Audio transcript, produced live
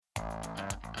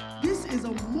This is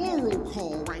a moral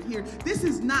call right here. This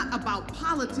is not about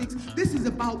politics. This is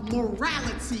about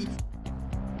morality.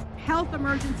 Health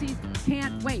emergencies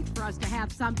can't wait for us to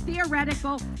have some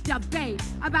theoretical debate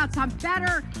about some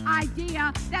better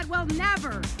idea that will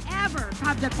never, ever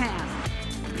come to pass.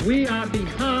 We are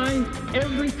behind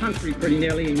every country pretty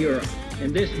nearly in Europe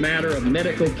in this matter of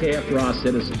medical care for our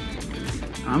citizens.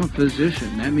 I'm a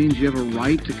physician. That means you have a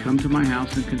right to come to my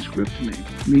house and conscript me.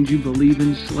 It means you believe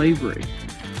in slavery.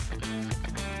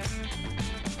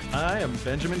 I am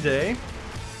Benjamin Day.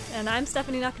 And I'm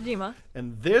Stephanie Nakajima.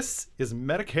 And this is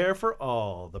Medicare for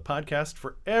All, the podcast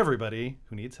for everybody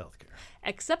who needs healthcare.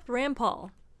 Except Rand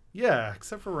Paul. Yeah,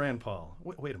 except for Rand Paul.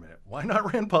 Wait a minute. Why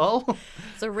not Rand Paul?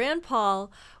 So Rand Paul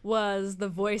was the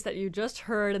voice that you just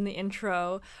heard in the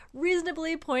intro,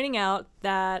 reasonably pointing out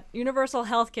that universal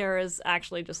healthcare is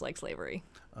actually just like slavery.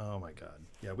 Oh, my God.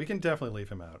 Yeah, we can definitely leave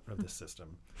him out of this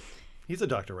system. He's a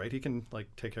doctor, right? He can,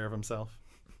 take care of himself.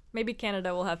 Maybe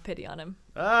Canada will have pity on him.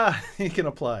 He can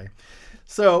apply.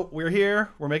 So we're here.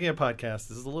 We're making a podcast.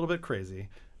 This is a little bit crazy.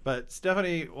 But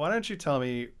Stephanie, why don't you tell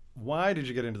me, why did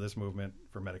you get into this movement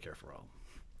for Medicare for All?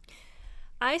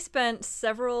 I spent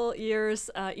several years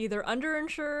either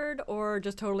underinsured or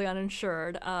just totally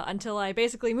uninsured until I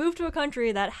basically moved to a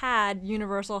country that had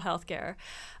universal health care.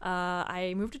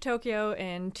 I moved to Tokyo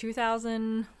in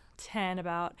 2010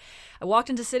 about. I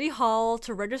walked into City Hall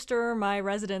to register my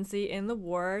residency in the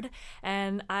ward,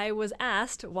 and I was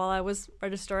asked while I was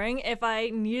registering if I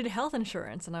needed health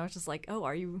insurance, and I was just like, oh,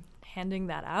 are you handing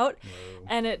that out? Whoa.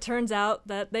 And it turns out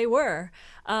that they were.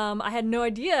 I had no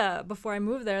idea before I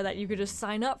moved there that you could just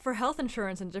sign up for health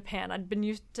insurance in Japan. I'd been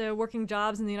used to working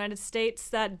jobs in the United States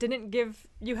that didn't give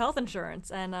you health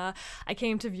insurance, and I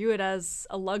came to view it as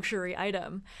a luxury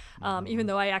item, even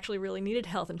though I actually really needed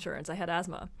health insurance. I had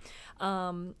asthma.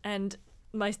 And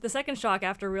the second shock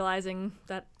after realizing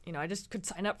that, I just could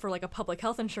sign up for a public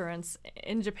health insurance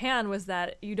in Japan was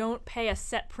that you don't pay a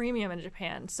set premium in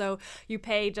Japan. So you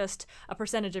pay just a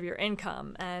percentage of your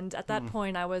income. And at that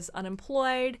point, I was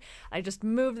unemployed. I just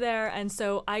moved there. And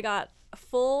so I got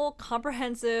full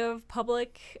comprehensive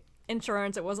public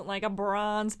insurance. It wasn't like a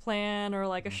bronze plan or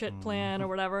like a shit plan or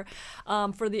whatever,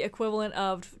 for the equivalent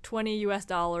of $20 US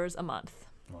a month.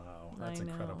 Wow, that's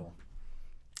incredible.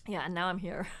 Yeah, and now I'm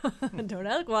here. Don't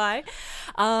ask why.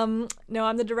 No,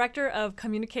 I'm the director of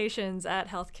communications at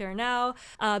Healthcare Now,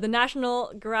 the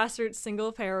national grassroots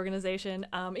single-payer organization.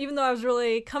 Even though I was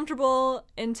really comfortable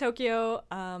in Tokyo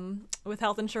with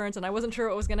health insurance, and I wasn't sure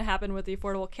what was going to happen with the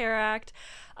Affordable Care Act,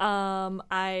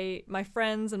 my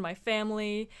friends and my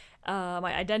family,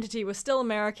 my identity was still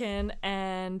American,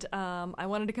 and I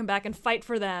wanted to come back and fight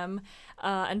for them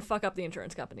and fuck up the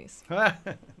insurance companies.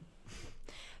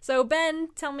 So Ben,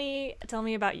 tell me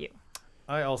about you.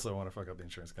 I also want to fuck up the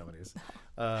insurance companies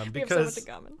We because have so much in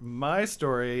common. My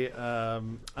story, I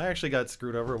actually got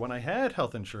screwed over when I had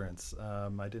health insurance.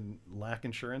 I didn't lack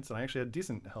insurance, and I actually had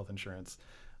decent health insurance.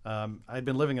 I'd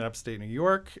been living in upstate New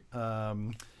York,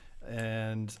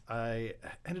 and I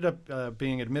ended up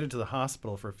being admitted to the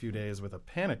hospital for a few days with a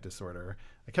panic disorder.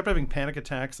 I kept having panic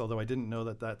attacks, although I didn't know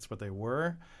that that's what they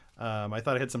were. I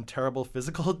thought I had some terrible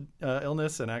physical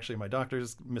illness, and actually my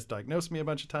doctors misdiagnosed me a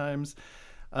bunch of times.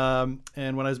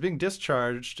 And when I was being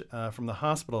discharged from the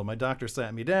hospital, my doctor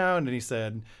sat me down and he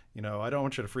said, I don't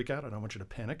want you to freak out. I don't want you to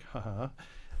panic.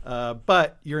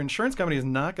 But your insurance company is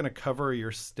not going to cover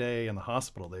your stay in the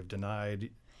hospital. They've denied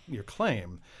your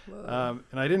claim. And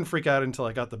I didn't freak out until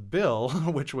I got the bill,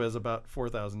 which was about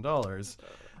 $4,000.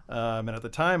 And at the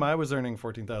time, I was earning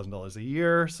 $14,000 a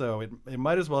year, so it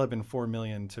might as well have been $4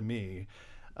 million to me.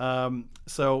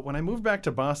 So when I moved back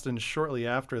to Boston shortly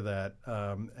after that,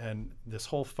 and this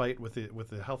whole fight with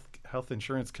the health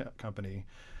insurance company,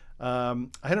 I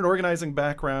had an organizing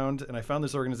background, and I found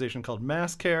this organization called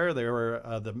MassCare. They were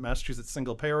the Massachusetts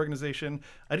Single Payer Organization.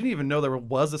 I didn't even know there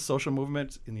was a social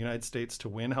movement in the United States to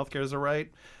win healthcare as a right.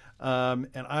 And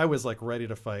I was ready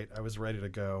to fight. I was ready to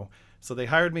go. So they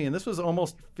hired me, and this was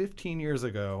almost 15 years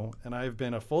ago, and I've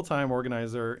been a full-time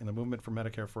organizer in the movement for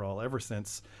Medicare for All ever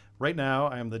since. Right now,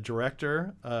 I am the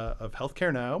director of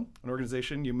Healthcare Now, an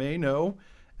organization you may know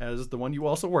as the one you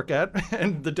also work at,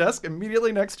 and the desk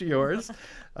immediately next to yours.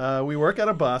 We work out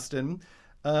of Boston.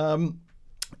 And,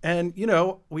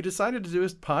 we decided to do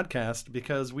this podcast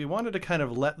because we wanted to kind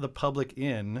of let the public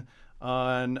in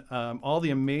on all the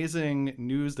amazing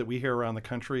news that we hear around the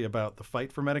country about the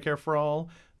fight for Medicare for All,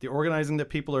 the organizing that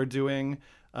people are doing,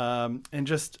 and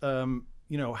just,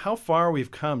 how far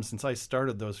we've come since I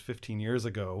started those 15 years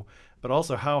ago, but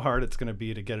also how hard it's going to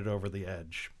be to get it over the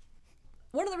edge.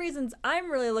 one of the reasons I'm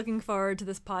really looking forward to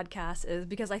this podcast is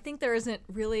because I think there isn't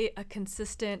really a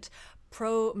consistent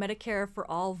pro-Medicare for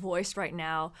all voice right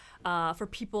now for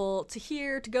people to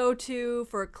hear, to go to,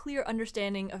 for a clear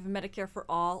understanding of Medicare for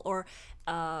all, or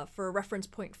for a reference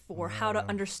point for how to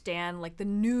understand like the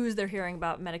news they're hearing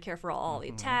about Medicare for all, the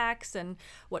attacks and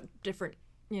what different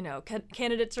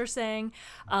candidates are saying.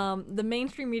 The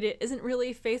mainstream media isn't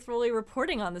really faithfully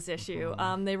reporting on this issue.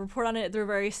 They report on it through a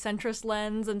very centrist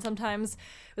lens and sometimes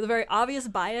with a very obvious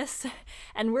bias.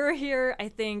 And we're here, I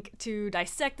think, to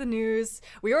dissect the news.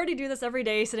 We already do this every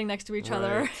day sitting next to each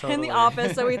other in the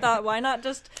office. So we thought, why not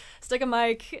just stick a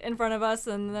mic in front of us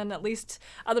and then at least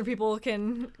other people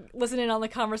can listen in on the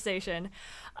conversation.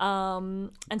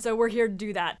 And so we're here to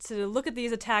do that, to look at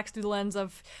these attacks through the lens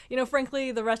of,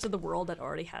 frankly, the rest of the world that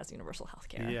already has universal health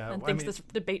care and thinks this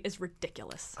debate is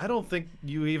ridiculous. I don't think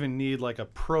you even need like a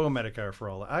pro-Medicare for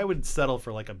all. I would settle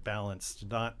for like a balanced,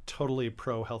 not totally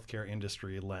pro-healthcare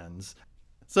industry lens.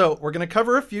 So we're going to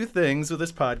cover a few things with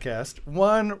this podcast.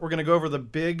 One, we're going to go over the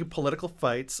big political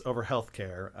fights over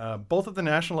healthcare, both at the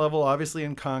national level, obviously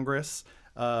in Congress,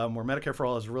 where Medicare for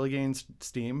All has really gained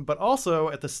steam, but also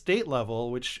at the state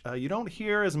level, which you don't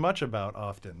hear as much about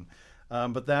often.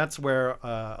 But that's where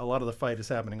a lot of the fight is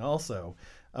happening also.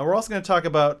 We're also going to talk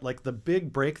about like the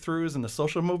big breakthroughs in the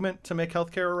social movement to make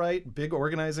healthcare right, big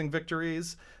organizing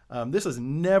victories. This is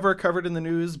never covered in the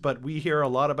news, but we hear a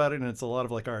lot about it, and it's a lot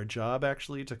of like our job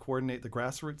actually to coordinate the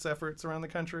grassroots efforts around the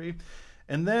country.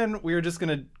 And then we're just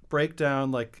going to break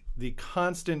down like the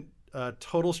constant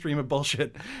total stream of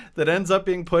bullshit that ends up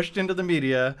being pushed into the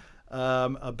media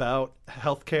about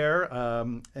healthcare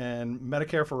and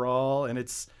Medicare for all. And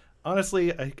it's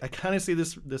honestly, I kind of see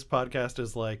this podcast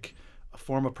as like a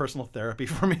form of personal therapy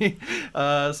for me.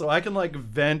 So I can like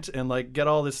vent and like get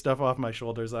all this stuff off my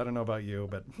shoulders. I don't know about you,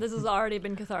 but this has already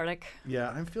been cathartic. Yeah,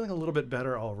 I'm feeling a little bit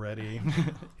better already.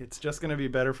 It's just going to be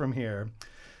better from here.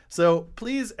 So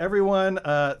please, everyone,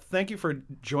 thank you for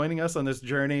joining us on this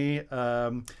journey.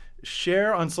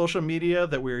 Share on social media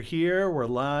that we're here, we're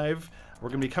live. We're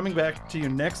going to be coming back to you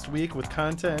next week with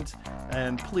content.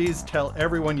 And please tell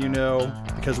everyone you know,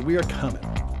 because we are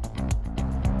coming.